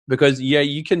Because yeah,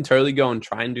 you can totally go and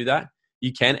try and do that.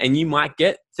 You can, and you might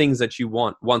get things that you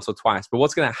want once or twice. But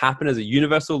what's going to happen as a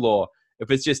universal law,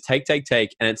 if it's just take,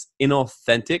 and it's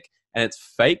inauthentic and it's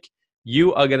fake,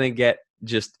 you're going to get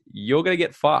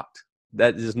fucked.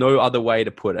 There's no other way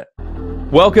to put it.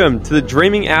 Welcome to the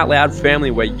Dreaming Out Loud family,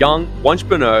 where young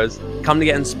entrepreneurs come to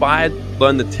get inspired,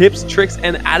 learn the tips, tricks,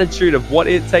 and attitude of what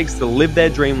it takes to live their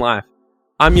dream life.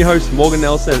 I'm your host, Morgan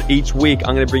Nelson, and each week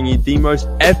I'm going to bring you the most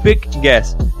epic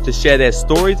guests to share their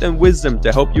stories and wisdom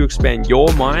to help you expand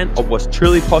your mind of what's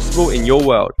truly possible in your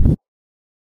world.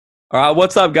 All right,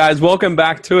 what's up, guys? Welcome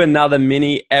back to another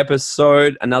mini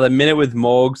episode, another Minute with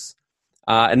Morgs,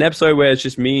 an episode where it's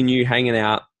just me and you hanging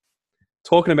out,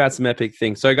 talking about some epic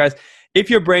things. So, guys, if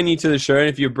you're brand new to the show, and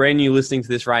if you're brand new listening to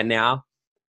this right now,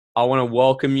 I want to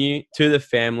welcome you to the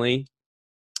family.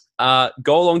 Go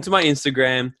along to my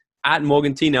Instagram, at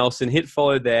Morgan T. Nelson, hit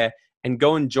follow there, and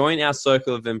go and join our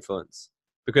circle of influence.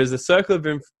 Because the circle of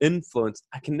influence,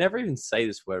 I can never even say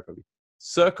this word probably.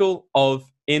 Circle of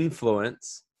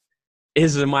influence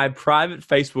is my private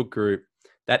Facebook group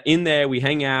that in there we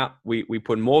hang out, we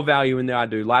put more value in there. I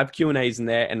do live Q&As in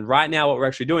there. And right now what we're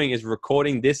actually doing is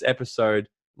recording this episode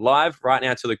live right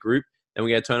now to the group. Then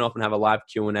we're going to turn off and have a live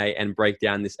Q&A and break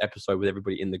down this episode with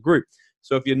everybody in the group.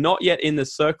 So if you're not yet in the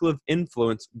Circle of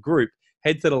Influence group,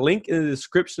 head to the link in the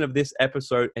description of this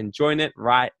episode and join it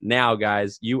right now,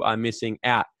 guys. You are missing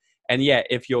out. And yeah,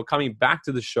 if you're coming back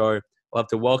to the show, I'd love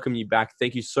to welcome you back.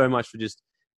 Thank you so much for just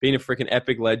being a freaking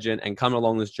epic legend and coming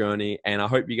along this journey. And I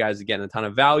hope you guys are getting a ton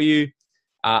of value.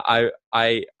 I'm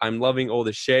loving all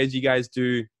the shares you guys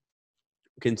do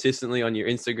consistently on your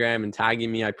Instagram and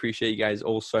tagging me. I appreciate you guys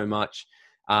all so much.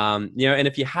 And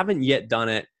if you haven't yet done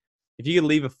it, if you could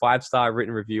leave a 5-star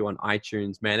written review on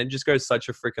iTunes, man, it just goes such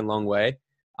a freaking long way.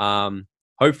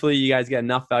 Hopefully you guys get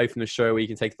enough value from the show where you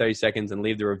can take 30 seconds and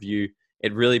leave the review.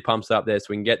 It really pumps up there so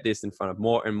we can get this in front of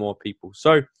more and more people.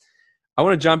 So I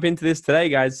want to jump into this today,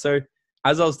 guys. So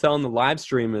as I was telling the live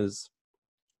streamers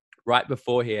right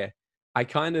before here, I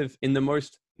kind of, in the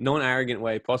most non-arrogant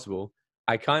way possible,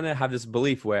 I kind of have this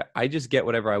belief where I just get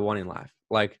whatever I want in life.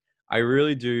 Like, I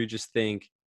really do just think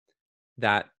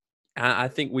that, and I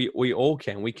think we all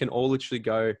can. We can all literally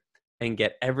go and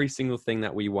get every single thing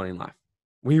that we want in life.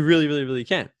 We really, really, really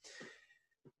can.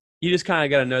 You just kind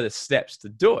of got to know the steps to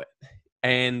do it.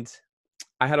 And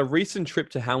I had a recent trip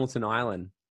to Hamilton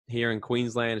Island here in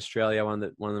Queensland, Australia, one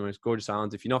of the most gorgeous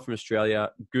islands. If you're not from Australia,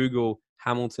 Google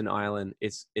Hamilton Island.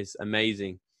 It's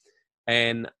amazing.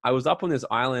 And I was up on this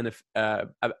island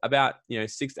about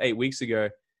 6 to 8 weeks ago.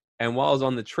 And while I was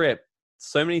on the trip,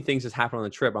 so many things just happened on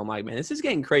the trip. I'm like, man, this is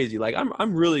getting crazy. Like,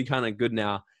 I'm really kind of good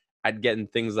now at getting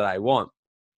things that I want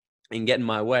and getting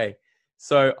my way.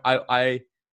 So I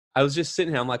was just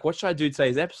sitting here. I'm like, what should I do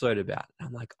today's episode about? And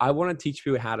I'm like, I want to teach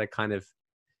people how to kind of,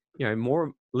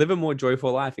 live a more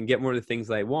joyful life and get more of the things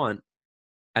they want.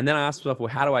 And then I asked myself, well,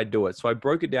 how do I do it? So I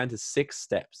broke it down to 6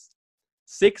 steps.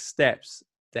 6 steps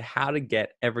to how to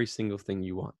get every single thing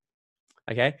you want.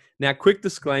 Okay. Now, quick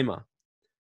disclaimer.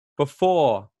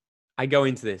 Before I go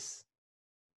into this,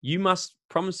 you must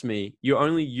promise me you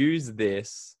only use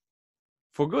this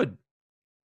for good.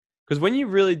 Because when you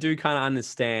really do kind of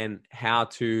understand how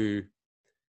to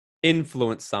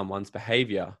influence someone's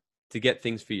behavior to get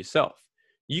things for yourself,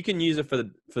 you can use it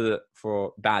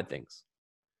for bad things.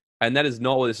 And that is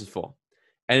not what this is for.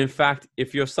 And in fact,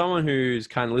 if you're someone who's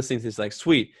kind of listening to this like,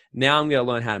 sweet, now I'm going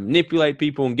to learn how to manipulate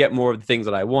people and get more of the things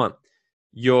that I want,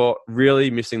 you're really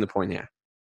missing the point here.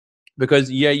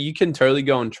 Because yeah, you can totally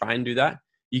go and try and do that.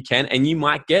 You can, and you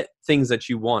might get things that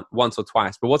you want once or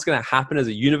twice. But what's going to happen as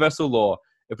a universal law,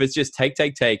 if it's just take,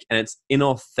 and it's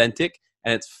inauthentic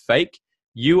and it's fake,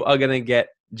 you're going to get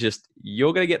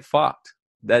fucked.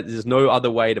 There's no other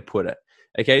way to put it.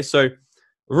 Okay, so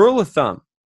rule of thumb,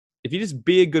 if you just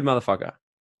be a good motherfucker,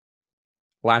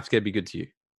 life's going to be good to you.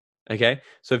 Okay,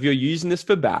 so if you're using this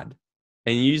for bad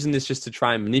and you're using this just to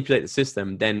try and manipulate the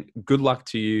system, then good luck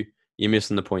to you. You're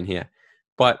missing the point here.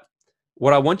 But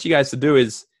what I want you guys to do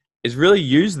is really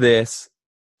use these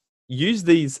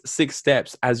 6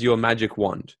 steps as your magic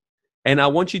wand. And I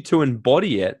want you to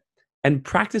embody it and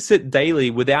practice it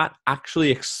daily without actually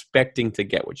expecting to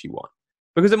get what you want.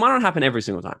 Because it might not happen every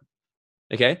single time.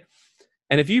 Okay?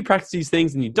 And if you practice these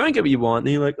things and you don't get what you want,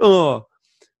 then you're like, oh,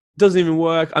 it doesn't even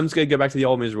work. I'm just going to go back to the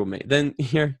old miserable me. Then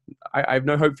I have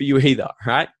no hope for you either,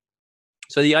 right?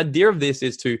 So the idea of this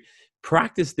is to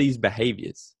practice these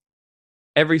behaviors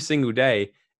every single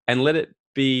day and let it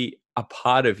be a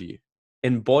part of you.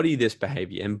 Embody this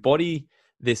behavior, embody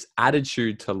this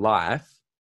attitude to life,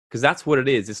 because that's what it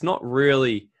is. It's not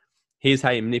really, here's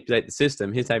how you manipulate the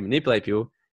system, here's how you manipulate people.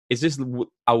 It's just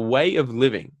a way of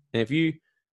living. And if you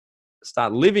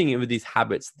start living with these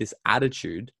habits, this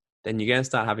attitude, then you're going to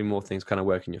start having more things kind of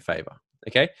work in your favor.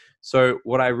 Okay. So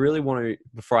what I really want to,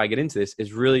 before I get into this,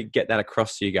 is really get that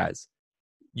across to you guys.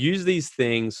 Use these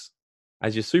things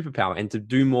as your superpower and to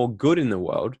do more good in the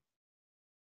world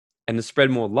and to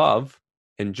spread more love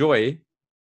and joy,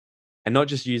 and not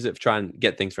just use it for trying to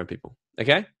get things from people.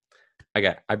 Okay.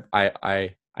 Okay.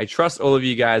 I trust all of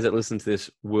you guys that listen to this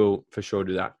will for sure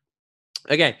do that.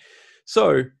 Okay.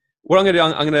 So what I'm going to do,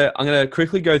 I'm going to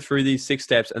quickly go through these 6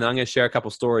 steps, and then I'm going to share a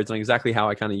couple stories on exactly how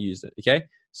I kind of used it. Okay.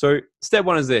 So step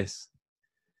 1 is this.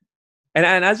 And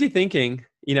as you're thinking,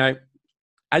 you might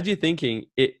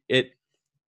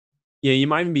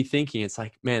even be thinking, it's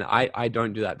like, man, I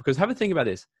don't do that. Because have a think about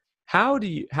this. How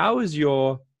is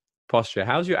your posture?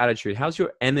 How's your attitude? How's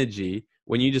your energy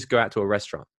when you just go out to a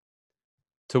restaurant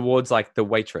towards like the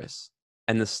waitress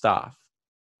and the staff?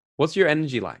 What's your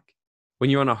energy like when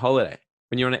you're on a holiday,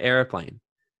 when you're on an airplane,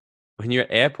 when you're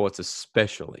at airports,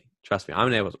 especially? Trust me, I'm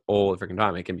in airports all the freaking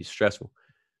time. It can be stressful.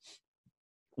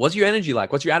 What's your energy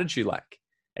like? What's your attitude like?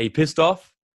 Are you pissed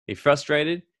off? Are you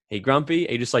frustrated? Are you grumpy?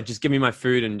 Are you just like, just give me my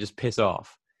food and just piss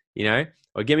off,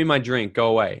 or give me my drink, go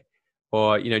away,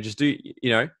 or, just do,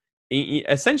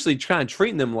 essentially trying to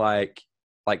treat them like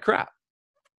crap.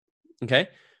 Okay.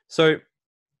 So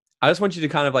I just want you to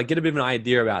kind of like get a bit of an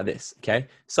idea about this. Okay.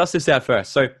 Suss this out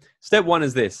first. So step 1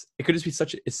 is this. It could just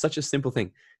be it's such a simple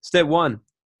thing. Step 1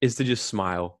 is to just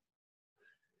smile.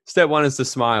 Step 1 is to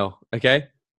smile. Okay.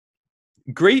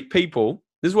 Greet people.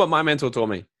 This is what my mentor taught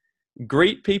me.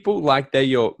 Greet people like they're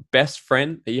your best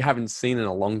friend that you haven't seen in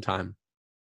a long time.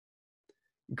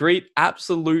 Greet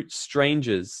absolute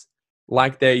strangers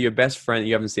like they're your best friend that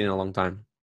you haven't seen in a long time.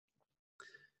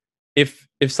 If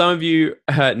some of you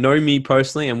know me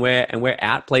personally and we're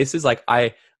at places, like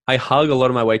I hug a lot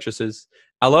of my waitresses.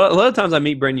 A lot of times I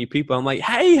meet brand new people. I'm like,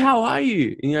 hey, how are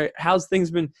you? How's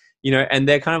things been? And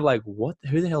they're kind of like, what?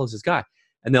 Who the hell is this guy?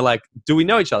 And they're like, do we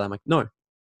know each other? I'm like, no,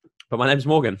 but my name's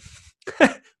Morgan.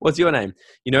 What's your name?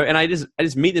 And I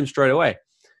just meet them straight away.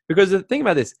 Because the thing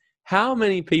about this, how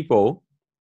many people,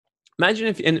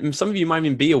 imagine and some of you might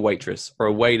even be a waitress or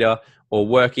a waiter or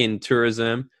work in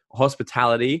tourism,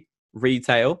 hospitality,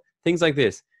 retail, things like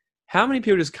this. How many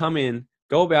people just come in,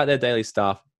 go about their daily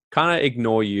stuff, kind of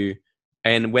ignore you.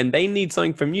 And when they need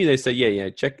something from you, they say, yeah,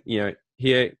 check,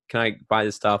 here, can I buy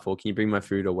this stuff, or can you bring my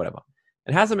food or whatever?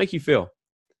 And how does it make you feel?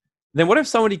 Then what if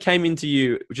somebody came into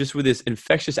you just with this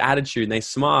infectious attitude and they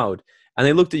smiled and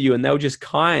they looked at you and they were just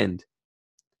kind,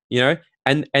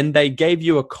 and they gave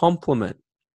you a compliment,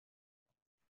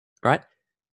 right?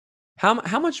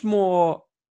 How much more,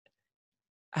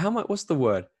 what's the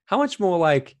word? How much more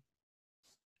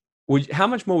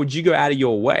would you go out of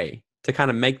your way to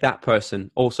kind of make that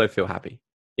person also feel happy?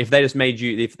 If they just made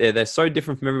you, if they're so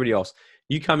different from everybody else,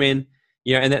 you come in,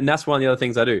 and that's one of the other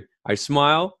things I do. I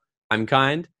smile, I'm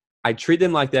kind, I treat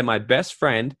them like they're my best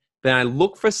friend, then I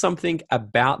look for something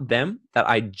about them that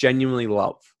I genuinely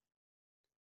love.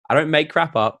 I don't make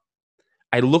crap up.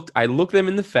 I look them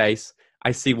in the face.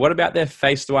 I see, what about their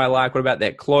face do I like? What about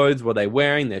their clothes? What are they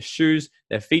wearing? Their shoes,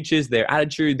 their features, their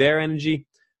attitude, their energy.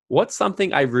 What's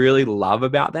something I really love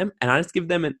about them? And I just give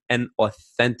them an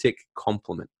authentic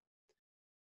compliment.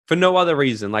 For no other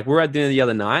reason. Like, we were at dinner the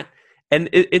other night, and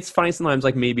it's funny sometimes,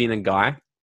 like me being a guy,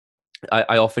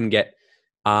 I often get,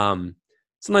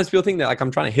 sometimes people think that like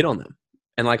I'm trying to hit on them.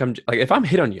 And like, if I'm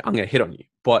hit on you, I'm going to hit on you.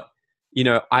 But,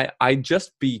 I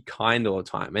just be kind all the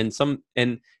time.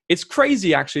 And it's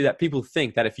crazy actually that people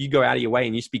think that if you go out of your way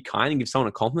and you just be kind and give someone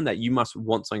a compliment, that you must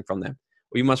want something from them,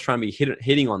 or you must try and be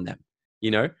hitting on them.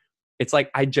 It's like,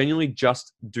 I genuinely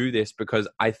just do this because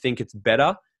I think it's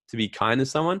better to be kind to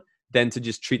someone than to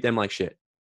just treat them like shit.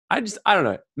 I don't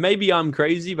know. Maybe I'm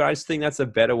crazy, but I just think that's a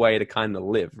better way to kind of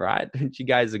live, right? Don't you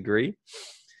guys agree?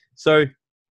 So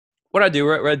what I do,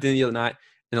 we're at dinner the other night,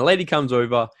 and a lady comes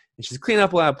over and she's cleaning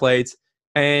up all our plates,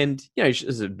 and it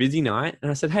was a busy night.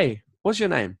 And I said, hey, what's your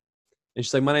name? And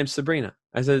she's like, my name's Sabrina.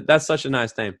 I said, that's such a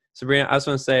nice name. Sabrina, I just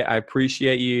want to say I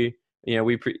appreciate you.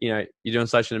 You're doing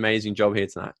such an amazing job here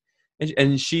tonight.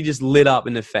 And she just lit up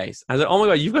in the face. I said, oh my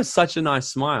God, you've got such a nice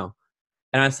smile.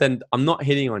 And I said, I'm not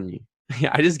hitting on you.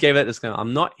 I just gave it this kind of,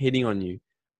 I'm not hitting on you.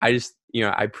 I just,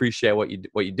 I appreciate what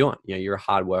you're doing. You're a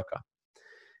hard worker.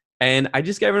 And I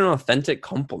just gave her an authentic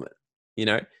compliment,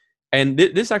 and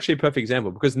this is actually a perfect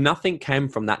example, because nothing came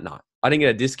from that night. I didn't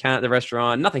get a discount at the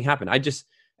restaurant. Nothing happened. I just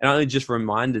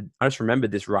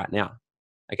remembered this right now.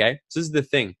 Okay. So this is the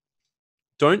thing.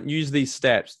 Don't use these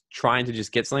steps trying to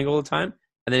just get something all the time.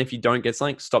 And then if you don't get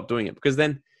something, stop doing it, because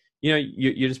then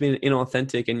you're just being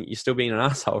inauthentic and you're still being an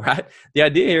asshole, right? The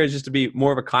idea here is just to be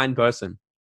more of a kind person.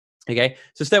 Okay.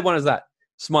 So step one is that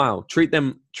smile,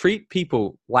 treat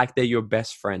people like they're your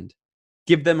best friend.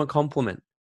 Give them a compliment.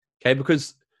 Okay.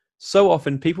 Because so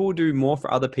often people will do more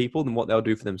for other people than what they'll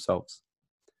do for themselves.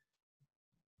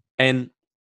 And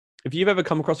if you've ever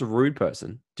come across a rude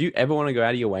person, do you ever want to go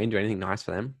out of your way and do anything nice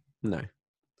for them? No. But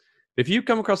if you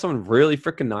come across someone really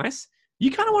freaking nice,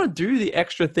 you kind of want to do the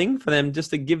extra thing for them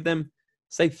just to give them,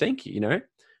 say thank you,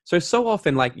 So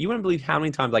often, like, you wouldn't believe how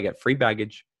many times I get free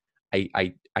baggage.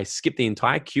 I skip the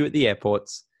entire queue at the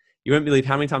airports. You wouldn't believe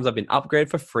how many times I've been upgraded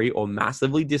for free or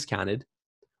massively discounted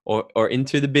or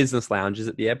into the business lounges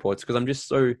at the airports because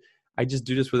I just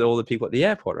do this with all the people at the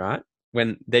airport, right?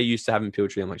 When they're used to having people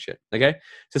treat them like shit. Okay.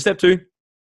 So step 2,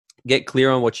 get clear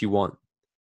on what you want.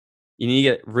 You need to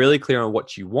get really clear on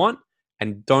what you want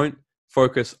and don't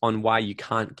focus on why you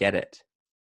can't get it.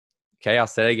 Okay. I'll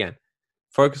say it again.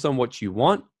 Focus on what you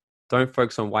want. Don't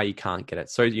focus on why you can't get it.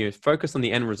 So focus on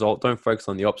the end result. Don't focus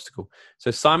on the obstacle.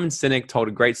 So Simon Sinek told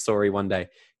a great story one day.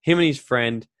 Him and his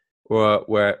friend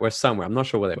were somewhere. I'm not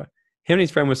sure where they were. Him and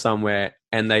his friend were somewhere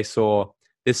and they saw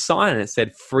this sign and it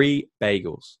said free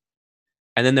bagels.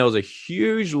 And then there was a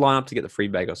huge lineup to get the free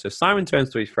bagels. So Simon turns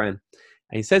to his friend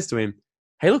and he says to him,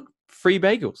 "Hey, look, free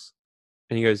bagels."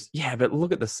 And he goes, "Yeah, but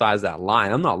look at the size of that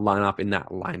line. I'm not lining up in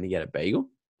that line to get a bagel."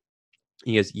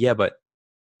 He goes, "Yeah, but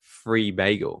free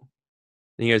bagel."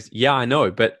 And he goes, "Yeah, I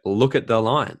know, but look at the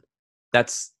line.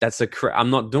 I'm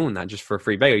not doing that just for a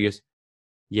free bagel." He goes,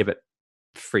 "Yeah, but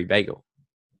free bagel."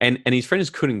 And his friend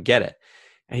just couldn't get it.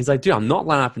 And he's like, "Dude, I'm not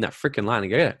lining up in that freaking line to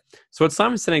get it." So what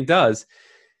Simon Sinek does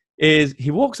is he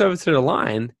walks over to the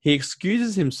line, he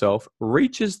excuses himself,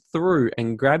 reaches through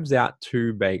and grabs out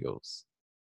 2 bagels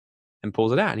and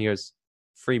pulls it out. And he goes,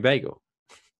 "Free bagel."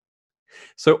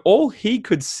 So all he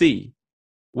could see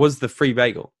was the free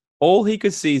bagel. All he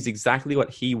could see is exactly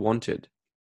what he wanted.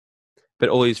 But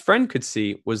all his friend could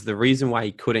see was the reason why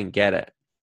he couldn't get it.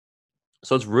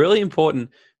 So it's really important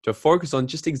to focus on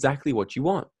just exactly what you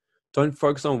want. Don't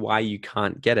focus on why you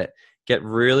can't get it. Get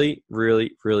really,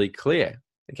 really, really clear.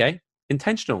 Okay?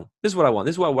 Intentional. This is what I want.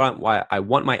 This is why I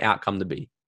want my outcome to be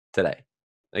today.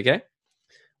 Okay?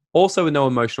 Also with no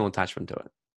emotional attachment to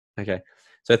it. Okay?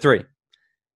 So 3.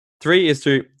 3 is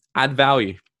to add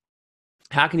value.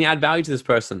 How can you add value to this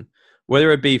person?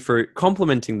 Whether it be through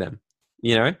complimenting them,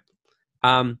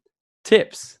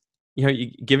 tips,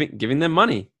 giving them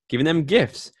money, giving them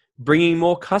gifts, bringing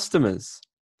more customers,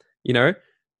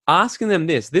 asking them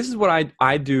this. This is what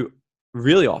I do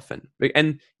really often.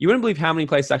 And you wouldn't believe how many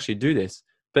places actually do this,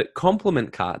 but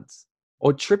compliment cards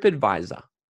or TripAdvisor.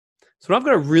 So when I've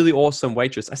got a really awesome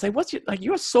waitress, I say,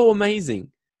 you are so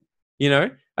amazing.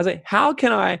 I say, how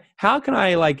can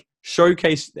I like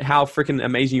showcase how freaking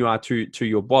amazing you are to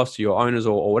your boss, to your owners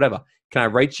or whatever? Can I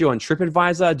rate you on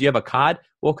TripAdvisor? Do you have a card?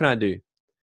 What can I do?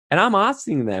 And I'm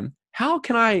asking them, how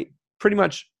can I pretty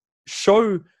much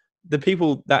show the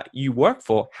people that you work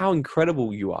for how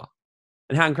incredible you are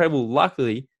and how incredible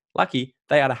lucky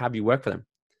they are to have you work for them.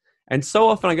 And so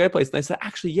often I go to places and they say,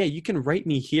 actually, yeah, you can rate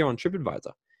me here on TripAdvisor.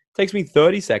 It takes me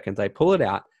 30 seconds. I pull it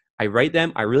out. I rate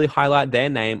them. I really highlight their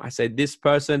name. I say, this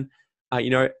person,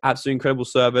 absolutely incredible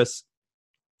service.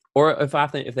 Or if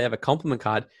they have a compliment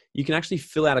card, you can actually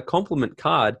fill out a compliment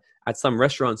card at some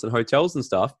restaurants and hotels and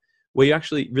stuff where you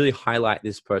actually really highlight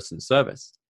this person's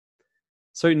service.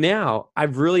 So now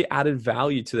I've really added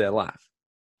value to their life.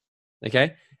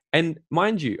 Okay. And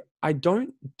mind you, I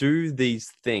don't do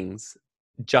these things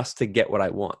just to get what I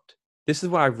want. This is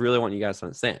what I really want you guys to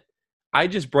understand. I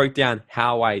just broke down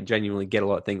how I genuinely get a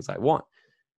lot of things I want.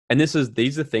 And these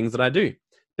are things that I do.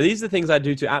 But these are things I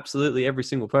do to absolutely every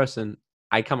single person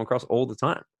I come across all the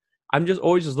time. I'm just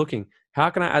always looking, how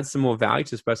can I add some more value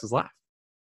to this person's life?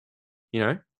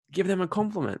 Give them a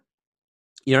compliment.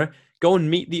 Go and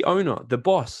meet the owner, the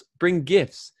boss, bring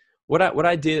gifts. What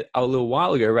I did a little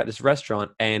while ago, we were at this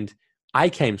restaurant and I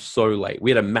came so late.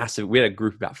 We had a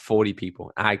group of about 40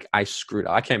 people. I screwed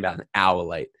up. I came about an hour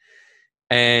late.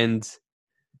 And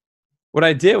what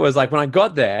I did was, like, when I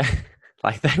got there,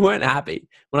 like, they weren't happy.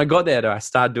 When I got there, though, I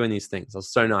started doing these things. I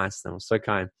was so nice to them. I was so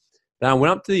kind. Then I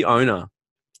went up to the owner,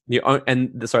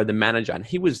 the manager, and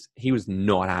he was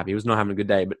not happy. He was not having a good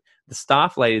day. But the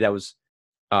staff lady that was,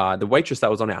 the waitress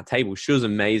that was on our table, she was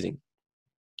amazing.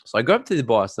 So I go up to the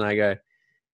boss and I go,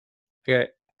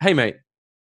 "Hey, mate,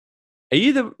 are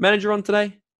you the manager on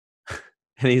today?"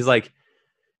 And he's like,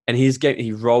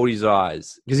 he rolled his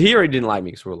eyes because he already didn't like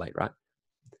me because we were late, right?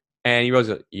 And he was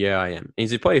like, "Yeah, I am." And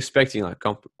he's probably expecting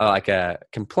like a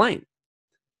complaint.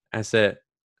 I said,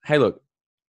 "Hey, look,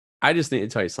 I just need to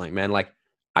tell you something, man. Like,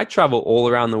 I travel all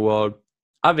around the world.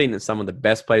 I've eaten at some of the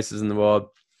best places in the world,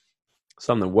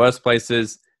 some of the worst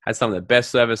places, had some of the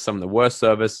best service, some of the worst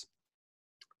service.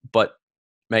 But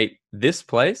mate, this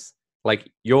place,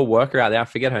 like your worker out there, I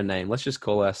forget her name. Let's just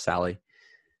call her Sally.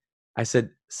 I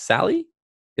said, Sally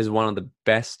is one of the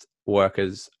best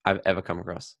workers I've ever come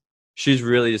across. She's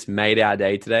really just made our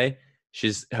day today.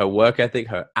 She's her work ethic,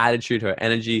 her attitude, her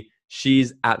energy.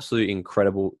 She's absolutely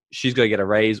incredible. She's going to get a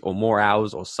raise or more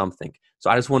hours or something. So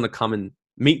I just want to come and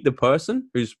meet the person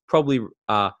who's probably,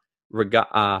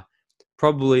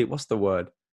 probably, what's the word?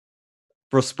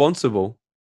 Responsible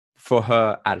for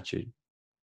her attitude.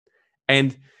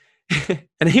 And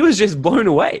and he was just blown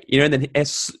away, and then it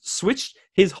switched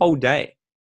his whole day.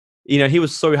 He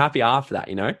was so happy after that,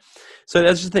 So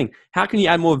that's the thing. How can you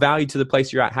add more value to the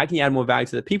place you're at? How can you add more value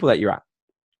to the people that you're at?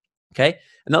 Okay.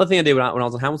 Another thing I did when I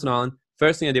was on Hamilton Island,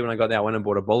 first thing I did when I got there, I went and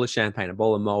bought a bowl of champagne, a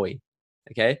bowl of Moe.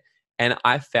 Okay. And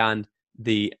I found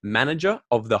the manager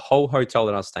of the whole hotel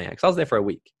that I was staying at, because I was there for a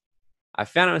week. I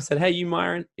found him and I said, "Hey, you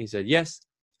Myron?" He said, "Yes."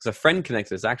 Because a friend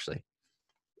connected us, actually.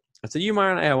 I said, "You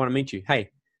Myron? Hey, I want to meet you. Hey,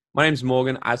 my name's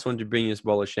Morgan. I just wanted to bring you this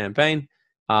bowl of champagne,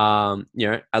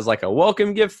 as like a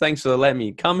welcome gift. Thanks for letting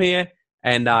me come here.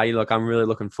 And look, I'm really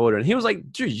looking forward to it." And he was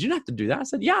like, "Dude, you don't have to do that." I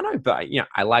said, "Yeah, I know, but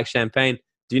I like champagne.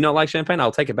 Do you not like champagne?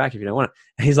 I'll take it back if you don't want it."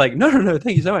 And he's like, No,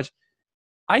 thank you so much.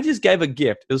 I just gave a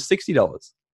gift. It was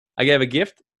 $60. I gave a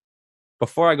gift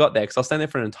before I got there because I was staying there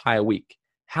for an entire week.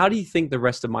 How do you think the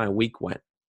rest of my week went?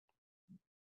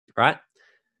 Right?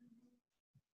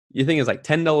 You think it's like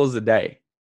 $10 a day.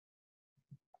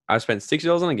 I spent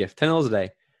 $60 on a gift, $10 a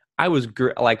day. I was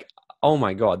like, oh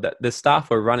my God, the staff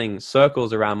were running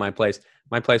circles around my place.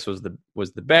 My place was the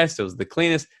best. It was the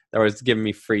cleanest. They was giving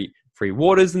me free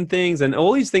waters and things, and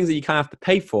all these things that you kind of have to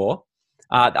pay for.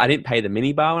 I didn't pay the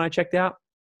minibar when I checked out.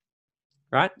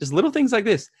 Right? Just little things like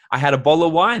this. I had a bottle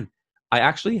of wine. I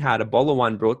actually had a bottle of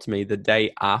wine brought to me the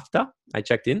day after I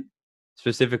checked in,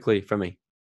 specifically for me.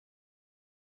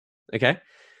 Okay?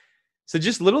 So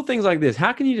just little things like this.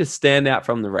 How can you just stand out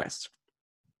from the rest?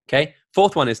 Okay?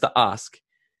 Fourth one is to ask.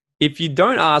 If you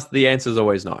don't ask, the answer is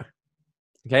always no.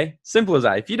 Okay? Simple as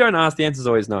that. If you don't ask, the answer is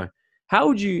always no. How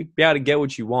would you be able to get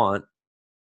what you want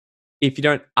if you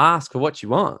don't ask for what you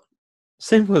want?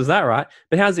 Simple as that, right?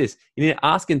 But how's this? You need to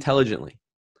ask intelligently.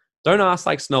 Don't ask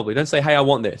like snobby. Don't say, "Hey, I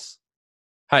want this.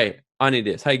 Hey, I need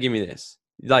this. Hey, give me this."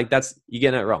 Like you're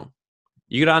getting it wrong.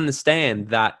 You got to understand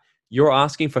that you're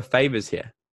asking for favors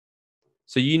here.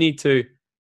 So you need to,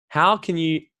 how can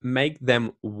you make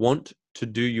them want to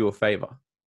do you a favor?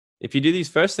 If you do these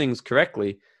first things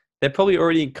correctly, they're probably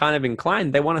already kind of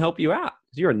inclined. They want to help you out.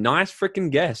 You're a nice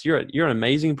freaking guest. You're an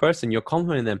amazing person. You're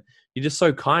complimenting them. You're just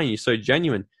so kind. You're so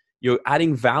genuine. You're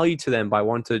adding value to them by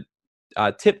wanting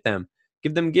to tip them,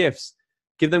 give them gifts,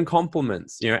 give them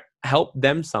compliments, help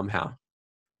them somehow.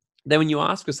 Then when you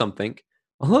ask for something,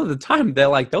 a lot of the time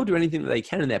they'll do anything that they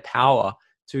can in their power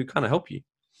to kind of help you.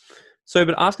 So,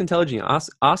 but ask intelligently.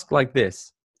 Ask like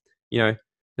this,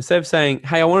 instead of saying,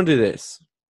 "Hey, I want to do this.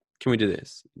 Can we do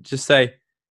this?" Just say,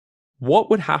 "What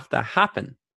would have to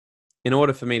happen in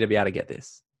order for me to be able to get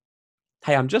this?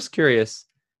 Hey, I'm just curious.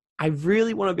 I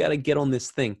really want to be able to get on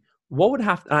this thing. What would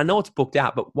have to, and I know it's booked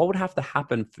out, but what would have to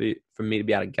happen for me to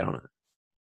be able to get on it?"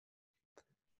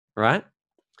 Right?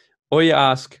 Or you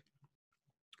ask,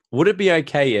 would it be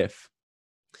okay if,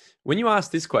 when you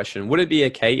ask this question, would it be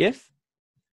okay if,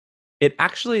 it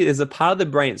actually is a part of the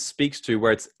brain it speaks to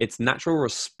where its natural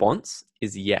response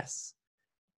is yes.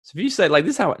 So if you say like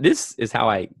this is how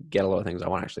I get a lot of things I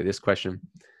want, actually. This question,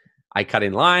 I cut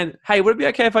in line. "Hey, would it be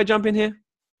okay if I jump in here?"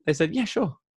 They said, "Yeah,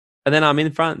 sure." And then I'm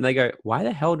in front and they go, "Why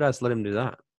the hell did I just let him do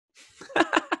that?"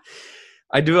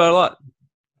 I do it a lot.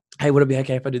 "Hey, would it be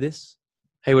okay if I do this?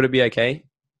 Hey, would it be okay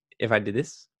if I did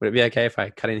this? Would it be okay if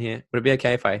I cut in here? Would it be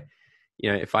okay if I,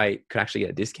 if I could actually get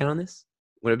a discount on this?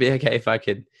 Would it be okay if I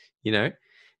could,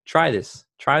 try this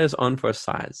on for a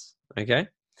size?" Okay.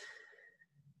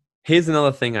 Here's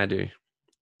another thing I do.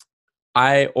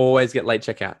 I always get late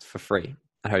checkouts for free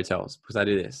at hotels because I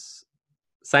do this.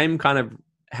 Same kind of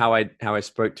how I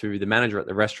spoke to the manager at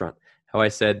the restaurant, how I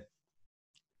said,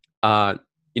 I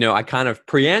kind of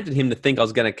preempted him to think I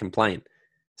was going to complain.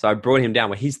 So I brought him down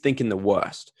where he's thinking the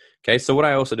worst. Okay. So what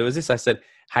I also do is this. I said,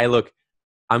 "Hey, look,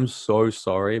 I'm so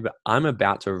sorry, but I'm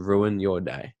about to ruin your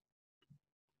day."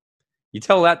 You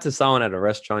tell that to someone at a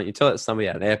restaurant. You tell that to somebody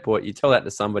at an airport. You tell that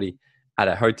to somebody at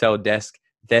a hotel desk.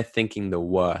 They're thinking the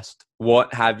worst.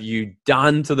 What have you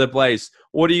done to the place?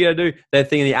 What are you going to do? They're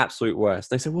thinking the absolute worst.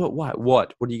 They say, "What?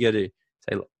 What are you going to do?"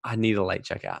 Say, "Look, I need a late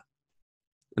checkout."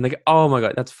 And they go, "Oh my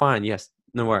God, that's fine. Yes,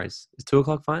 no worries. Is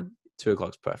 2:00 fine?"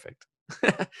 2:00's perfect.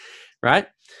 right?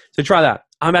 So try that.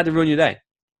 I'm about to ruin your day,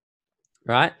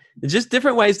 right? There's just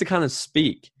different ways to kind of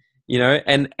speak,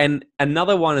 and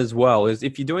another one as well is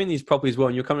if you're doing these properly as well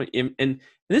and you're coming in, and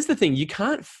this is the thing, you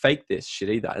can't fake this shit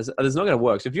either. It's not going to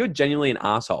work. So if you're genuinely an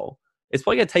asshole, it's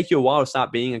probably going to take you a while to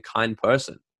start being a kind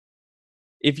person.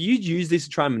 If you use this to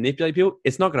try and manipulate people,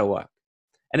 it's not going to work.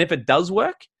 And if it does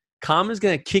work, karma's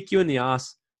going to kick you in the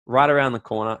ass right around the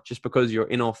corner just because you're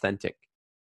inauthentic.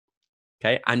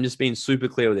 Okay, I'm just being super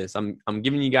clear with this. I'm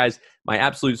giving you guys my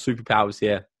absolute superpowers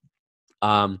here.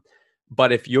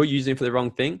 But if you're using it for the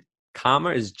wrong thing, karma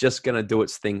is just going to do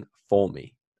its thing for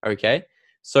me. Okay,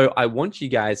 so I want you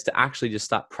guys to actually just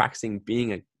start practicing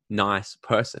being a nice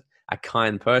person, a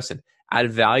kind person,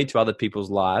 add value to other people's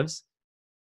lives,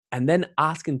 and then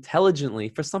ask intelligently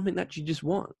for something that you just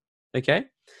want. Okay,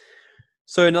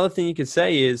 so another thing you could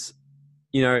say is,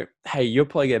 hey, you're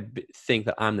probably going to think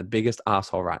that I'm the biggest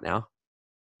asshole right now.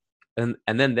 And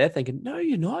then they're thinking, no,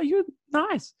 you're not. You're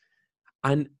nice.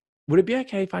 And would it be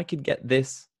okay if I could get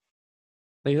this?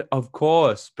 Like, of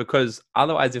course, because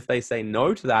otherwise, if they say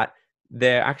no to that,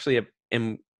 they're actually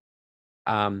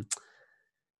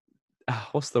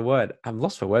what's the word? I'm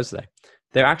lost for words today.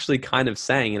 They're actually kind of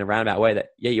saying in a roundabout way that,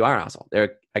 yeah, you are an asshole.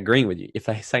 They're agreeing with you if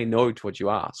they say no to what you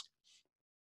ask.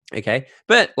 Okay.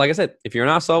 But like I said, if you're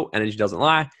an asshole, energy doesn't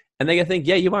lie, and they're going to think,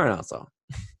 yeah, you are an asshole.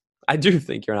 I do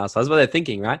think you're an asshole. That's what they're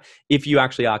thinking, right? If you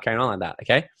actually are carrying on like that.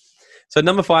 Okay. So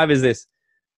number 5 is this: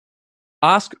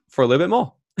 ask for a little bit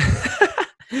more.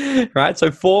 Right?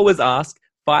 So 4 was ask.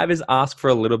 5 is ask for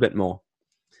a little bit more.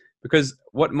 Because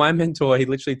what my mentor, he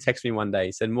literally texted me one day.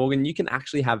 He said, Morgan, you can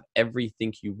actually have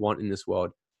everything you want in this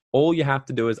world. All you have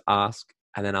to do is ask,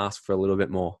 and then ask for a little bit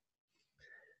more.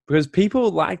 Because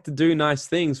people like to do nice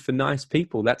things for nice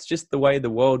people. That's just the way the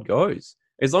world goes.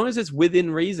 As long as it's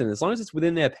within reason, as long as it's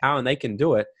within their power and they can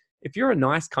do it. If you're a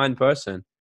nice, kind person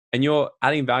and you're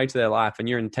adding value to their life and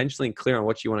you're intentionally clear on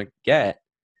what you want to get,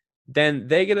 then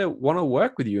they're going to want to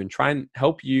work with you and try and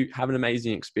help you have an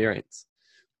amazing experience.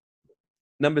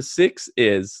 Number 6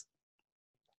 is,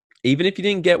 even if you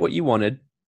didn't get what you wanted,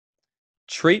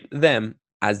 treat them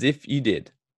as if you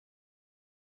did.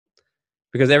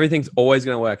 Because everything's always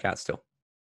going to work out still.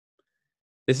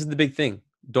 This is the big thing.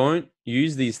 Don't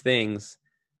use these things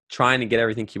trying to get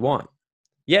everything you want.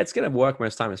 Yeah, it's going to work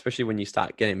most of the time, especially when you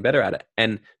start getting better at it.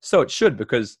 And so it should,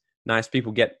 because nice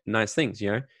people get nice things,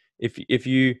 If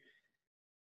you,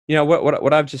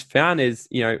 what I've just found is,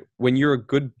 when you're a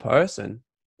good person,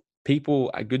 people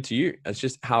are good to you. That's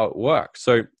just how it works.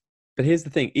 So, but here's the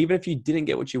thing. Even if you didn't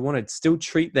get what you wanted, still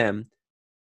treat them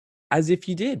as if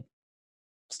you did.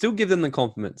 Still give them the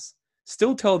compliments.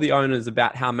 Still tell the owners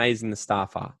about how amazing the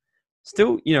staff are.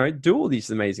 Still, do all these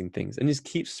amazing things and just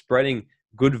keep spreading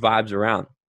good vibes around.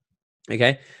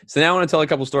 Okay. So now I want to tell a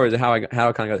couple stories of how I kind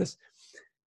of got this.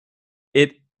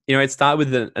 It started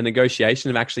with a negotiation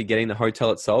of actually getting the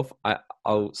hotel itself.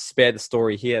 I'll spare the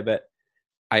story here, but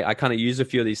I kind of use a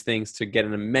few of these things to get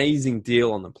an amazing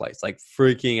deal on the place, like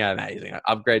freaking amazing. I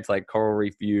upgrade to like Coral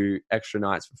Reef View, extra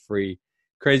nights for free,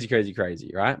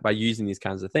 crazy, right? By using these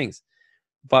kinds of things.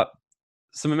 But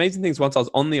some amazing things, once I was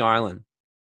on the island,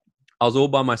 I was all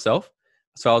by myself.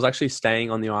 So I was actually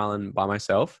staying on the island by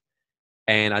myself,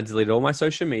 and I deleted all my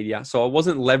social media. So I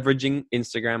wasn't leveraging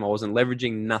Instagram. I wasn't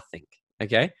leveraging nothing.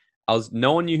 Okay.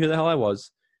 No one knew who the hell I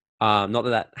was. Not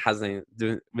that has anything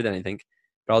to do with anything,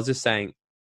 but I was just saying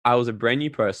I was a brand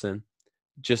new person,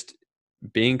 just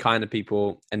being kind to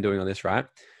people and doing all this, right?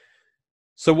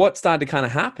 So what started to kind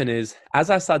of happen is, as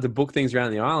I started to book things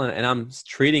around the island and I'm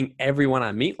treating everyone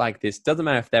I meet like this, doesn't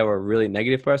matter if they were a really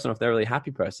negative person or if they're a really happy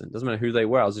person, doesn't matter who they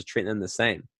were, I was just treating them the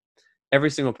same.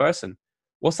 Every single person.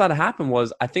 What started to happen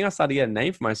was, I think I started to get a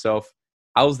name for myself.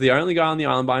 I was the only guy on the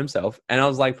island by himself, and I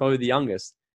was like probably the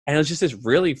youngest. And it was just this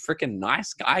really freaking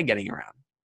nice guy getting around.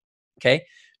 Okay.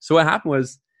 So what happened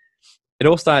was, it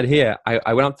all started here.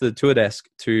 I went up to the tour desk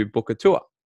to book a tour.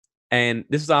 And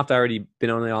this was after I already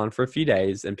been on the island for a few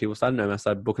days, and people started knowing me. I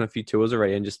started booking a few tours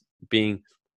already and just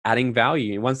adding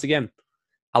value. And once again,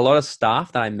 a lot of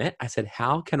staff that I met, I said,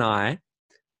 how can I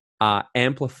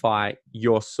amplify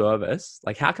your service?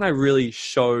 Like, how can I really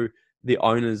show the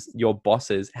owners, your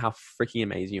bosses, how freaking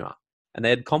amazing you are? And they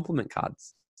had compliment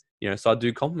cards. So I'd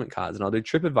do compliment cards, and I'll do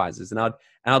trip advisors, and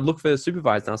I'd look for the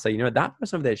supervisor, and I'll say, that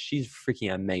person over there, she's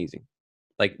freaking amazing.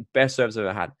 Like, best service I've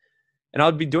ever had. And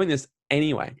I'd be doing this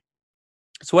anyway.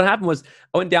 So what happened was,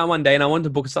 I went down one day and I wanted to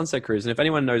book a sunset cruise. And if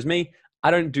anyone knows me,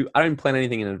 I don't plan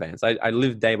anything in advance. I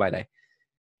live day by day.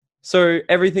 So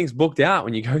everything's booked out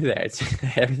when you go there.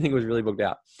 Everything was really booked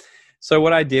out. So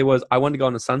what I did was, I wanted to go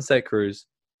on a sunset cruise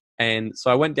And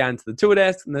so I went down to the tour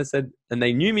desk and they said, and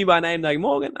they knew me by name, like,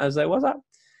 Morgan. I was like, what's up?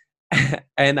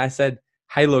 And I said,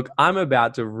 hey, look, I'm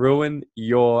about to ruin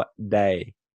your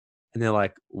day. And they're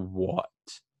like, what?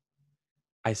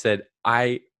 I said,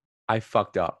 I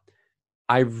fucked up.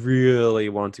 I really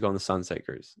wanted to go on the Sunset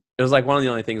Cruise. It was like one of the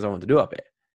only things I wanted to do up here.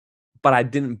 But I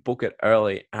didn't book it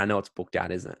early. And I know it's booked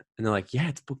out, isn't it? And they're like, yeah,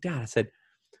 it's booked out. I said,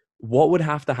 what would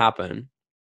have to happen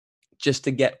just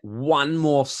to get one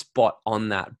more spot on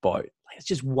that boat? Like, it's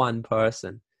just one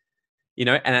person, you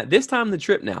know? And at this time of the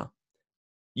trip now,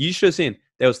 you should have seen,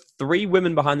 there was 3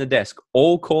 women behind the desk,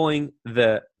 all calling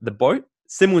the boat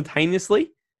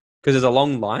simultaneously because there's a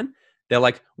long line. They're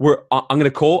like, I'm going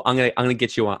to call. I'm going to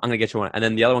get you one. I'm going to get you one. And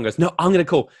then the other one goes, no, I'm going to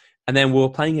call. And then we were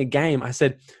playing a game. I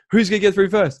said, who's going to get through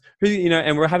first?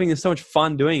 And we're having so much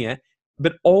fun doing it.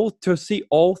 But to see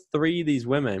all 3 of these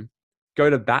women go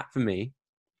to bat for me,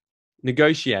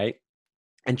 negotiate,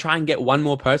 and try and get one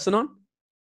more person on.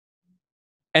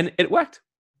 And it worked.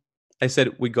 They said,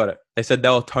 we got it. They said they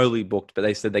were totally booked, but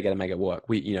they said they're going to make it work.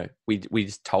 We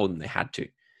just told them they had to.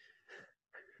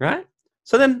 Right?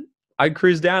 So then I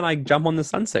cruise down, I jump on the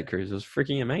Sunset Cruise. It was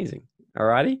freaking amazing.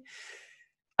 Alrighty.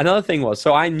 Another thing was,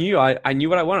 so I knew what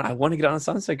I wanted. I wanted to get on a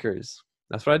Sunset Cruise.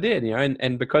 That's what I did,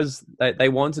 and because they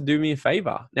wanted to do me a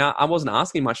favor. Now, I wasn't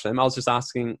asking much of them. I was just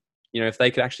asking, if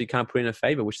they could actually kind of put in a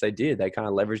favor, which they did. They kind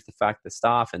of leveraged the fact the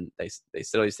staff, and they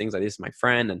said all these things like, this is my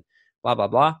friend, and blah, blah,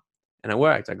 blah. And it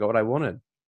worked. I got what I wanted.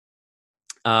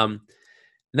 And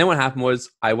then what happened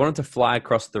was I wanted to fly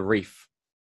across the reef,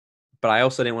 but I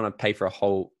also didn't want to pay for a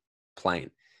whole plane.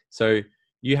 So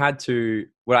you had to,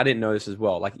 I didn't know this as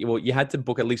well. You had to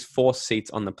book at least 4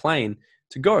 seats on the plane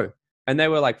to go. And they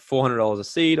were like $400 a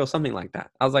seat or something like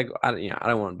that. I was like, I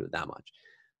don't want to do it that much.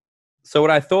 So what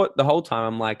I thought the whole time,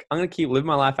 I'm like, I'm going to keep living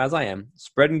my life as I am,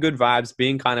 spreading good vibes,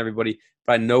 being kind to everybody,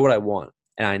 but I know what I want.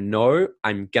 And I know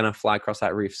I'm going to fly across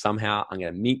that reef somehow. I'm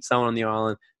going to meet someone on the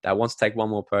island that wants to take one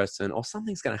more person, or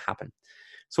something's going to happen.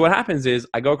 So what happens is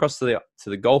I go across to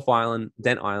the Gulf Island,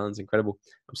 Dent Island's incredible.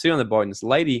 I'm sitting on the boat and this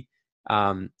lady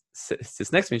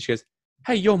sits next to me. And she goes,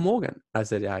 hey, you're Morgan. I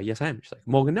said, yes, I am. She's like,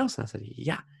 Morgan Nelson. I said,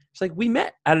 yeah. She's like, we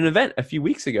met at an event a few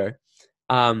weeks ago.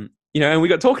 And we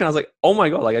got talking. I was like, oh my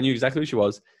God, I knew exactly who she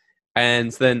was.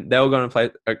 And so then they were going to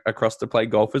play across to play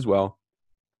golf as well.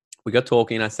 We got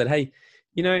talking and I said, hey,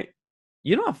 you're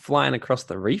not flying across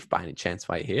the reef by any chance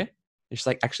right here? And she's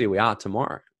like, actually, we are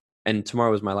tomorrow. And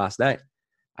tomorrow was my last day.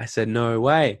 I said, no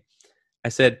way. I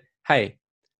said, hey,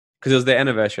 because it was their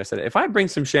anniversary. I said, if I bring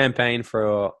some champagne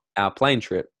for our plane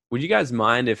trip, would you guys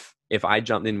mind if I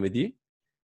jumped in with you?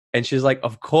 And she's like,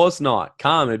 of course not.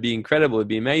 Come, it'd be incredible. It'd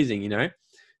be amazing,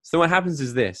 So what happens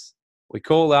is this. I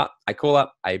call up,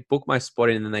 I book my spot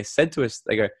in, and then they said to us,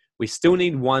 they go, we still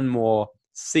need one more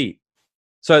seat.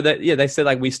 So they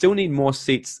said we still need more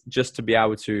seats just to be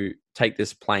able to take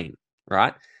this plane,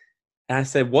 right? And I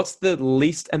said, what's the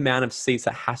least amount of seats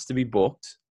that has to be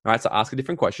booked? All right, so ask a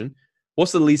different question.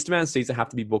 What's the least amount of seats that have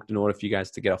to be booked in order for you guys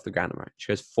to get off the ground tomorrow?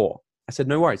 She goes, 4. I said,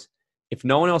 no worries. If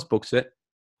no one else books it,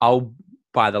 I'll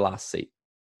buy the last seat,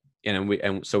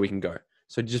 and so we can go.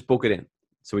 So just book it in.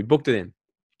 So we booked it in.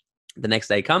 The next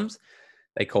day comes,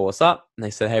 they call us up and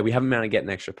they said, hey, we haven't managed to get an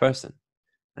extra person.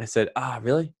 And I said,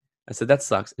 really? I said, that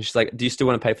sucks. And she's like, do you still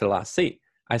want to pay for the last seat?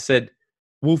 I said,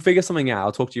 we'll figure something out.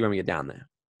 I'll talk to you when we get down there.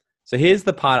 So here's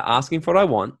the part, asking for what I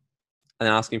want and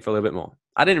then asking for a little bit more.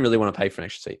 I didn't really want to pay for an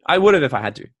extra seat. I would have if I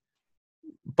had to.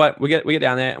 But we get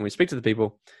down there and we speak to the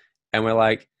people and we're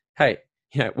like, hey,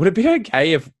 would it be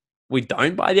okay if we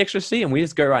don't buy the extra seat and we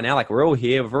just go right now? We're all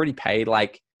here. We've already paid.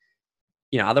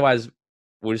 Otherwise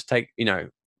we'll just take, you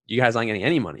guys aren't getting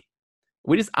any money.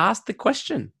 We just asked the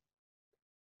question.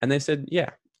 And they said,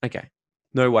 yeah, okay,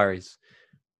 no worries.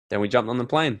 Then we jumped on the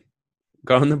plane.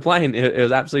 Got on the plane. It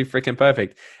was absolutely freaking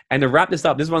perfect. And to wrap this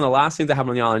up, this is one of the last things that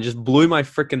happened on the island. It just blew my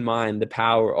freaking mind, the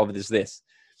power of this.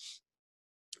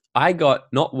 I got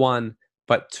not 1,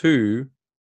 but 2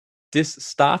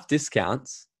 staff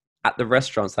discounts at the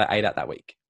restaurants that I ate at that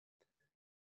week.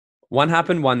 One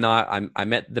happened one night. I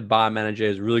met the bar manager. He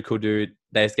was a really cool dude.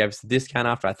 They just gave us a discount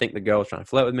after. I think the girl was trying to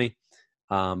flirt with me.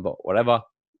 But whatever.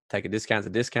 Take a discount's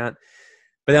a discount.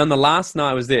 But then on the last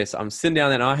night was this. I'm sitting down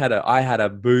there and I had a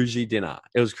bougie dinner.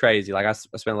 It was crazy. I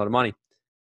spent a lot of money.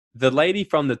 The lady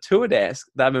from the tour desk,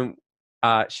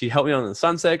 she helped me on the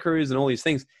Sunset Cruise and all these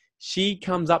things. She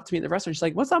comes up to me at the restaurant. She's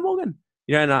like, what's up, Morgan?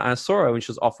 And I saw her when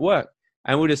she was off work.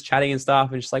 And we were just chatting and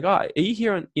stuff. And she's like, oh, are you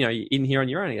here you in here on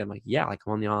your own? And I'm like, yeah, I'm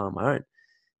on the island on my own.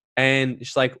 And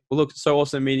she's like, well, look, so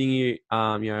awesome meeting you.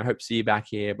 I hope to see you back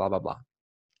here, blah, blah, blah.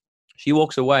 She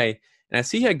walks away and I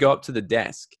see her go up to the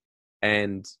desk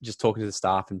and just talking to the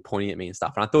staff and pointing at me and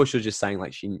stuff. And I thought she was just saying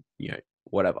like she,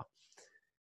 whatever.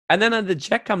 And then the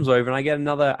check comes over and I get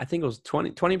another, I think it was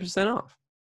 20% off.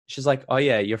 She's like, oh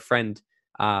yeah, your friend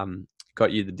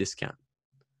got you the discount.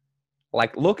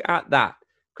 Like, look at that.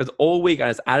 Because all week I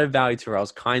just added value to her. I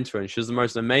was kind to her and she was the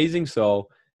most amazing soul.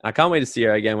 And I can't wait to see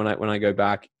her again when I go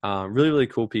back. Really, really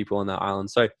cool people on that island.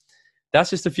 So that's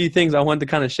just a few things I wanted to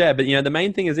kind of share. But, the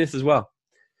main thing is this as well.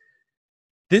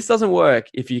 This doesn't work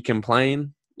if you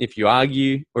complain, if you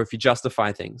argue, or if you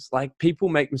justify things. Like, people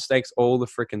make mistakes all the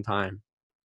freaking time.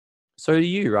 So do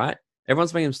you, right?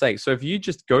 Everyone's making mistakes. So if you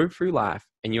just go through life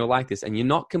and you're like this and you're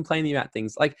not complaining about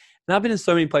things, like, and I've been in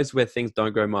so many places where things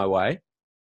don't go my way.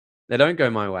 They don't go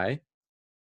my way.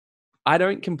 I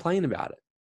don't complain about it.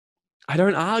 I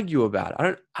don't argue about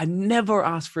it. I never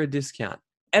ask for a discount.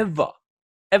 Ever.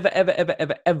 Ever, ever, ever,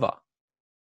 ever, ever.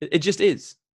 It just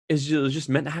is. It's just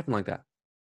meant to happen like that.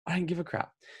 I don't give a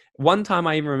crap. One time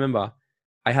I even remember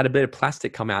I had a bit of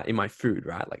plastic come out in my food,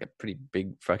 right? Like a pretty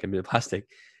big fucking bit of plastic.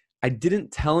 I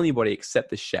didn't tell anybody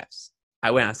except the chefs. I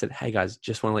went and I said, hey guys,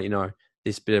 just want to let you know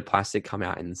this bit of plastic come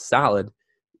out in the salad.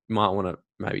 You might want to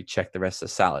maybe check the rest of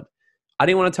the salad. I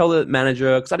didn't want to tell the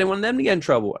manager because I didn't want them to get in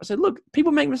trouble. I said, look,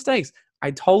 people make mistakes.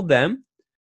 I told them.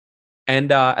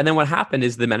 And then what happened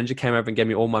is the manager came over and gave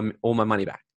me all my money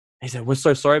back. He said, we're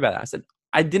so sorry about that. I said,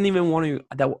 I didn't even want to,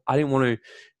 I didn't want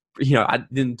to, I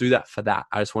didn't do that for that.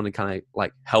 I just want to kind of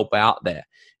like help out there,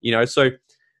 so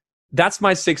that's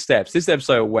my 6 steps. This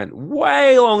episode went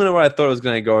way longer than what I thought it was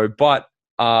going to go, but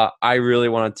I really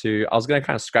wanted to, I was going to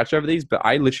kind of scratch over these, but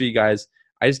I literally, guys,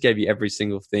 I just gave you every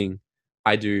single thing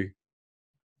I do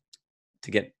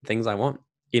to get things I want,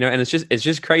 and it's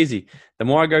just crazy. The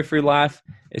more I go through life,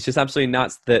 it's just absolutely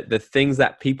nuts that the things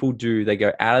that people do, they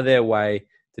go out of their way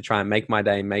to try and make my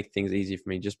day, make things easy for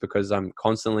me just because I'm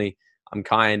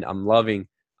kind, I'm loving,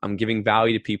 I'm giving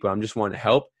value to people. I'm just wanting to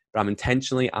help, but I'm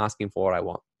intentionally asking for what I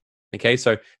want. Okay.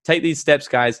 So take these steps,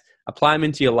 guys, apply them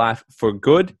into your life for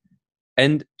good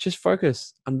and just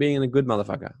focus on being a good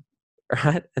motherfucker.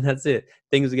 Right? And that's it.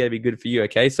 Things are going to be good for you.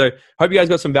 Okay. So hope you guys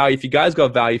got some value. If you guys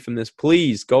got value from this,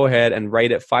 please go ahead and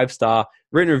rate it 5-star,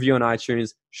 written review on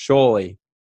iTunes. Surely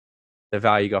the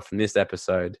value you got from this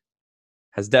episode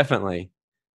has definitely,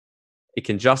 it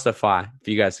can justify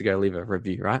for you guys to go leave a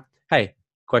review, right? Hey,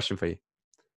 question for you.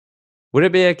 Would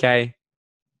it be okay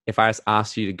if I just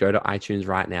asked you to go to iTunes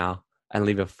right now and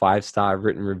leave a 5-star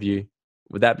written review?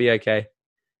 Would that be okay?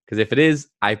 Because if it is,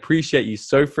 I appreciate you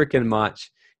so freaking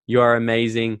much. You are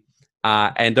amazing.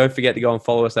 And don't forget to go and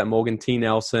follow us at Morgan T.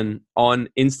 Nelson on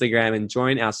Instagram and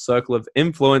join our circle of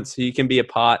influence so you can be a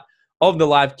part of the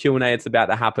live Q&A. It's about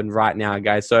to happen right now,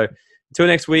 guys. So until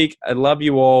next week, I love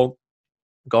you all.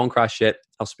 Go and crush it.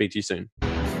 I'll speak to you soon.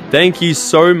 Thank you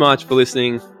so much for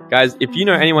listening. Guys, if you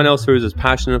know anyone else who is as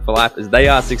passionate for life as they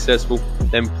are successful,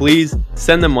 then please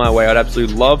send them my way. I'd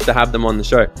absolutely love to have them on the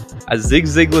show. As Zig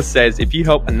Ziglar says, if you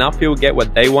help enough people get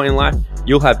what they want in life,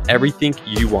 you'll have everything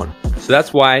you want. So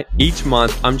that's why each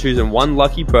month I'm choosing one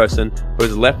lucky person who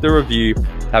has left a review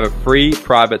to have a free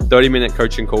private 30-minute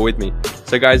coaching call with me.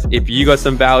 So guys, if you got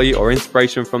some value or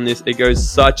inspiration from this, it goes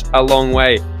such a long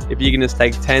way. If you can just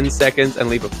take 10 seconds and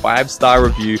leave a 5-star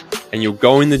review and you'll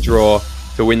go in the draw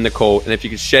to win the call. And if you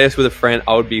could share this with a friend,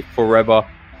 I would be forever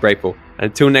grateful. And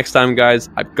until next time, guys,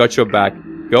 I've got your back.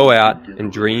 Go out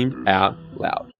and dream out loud.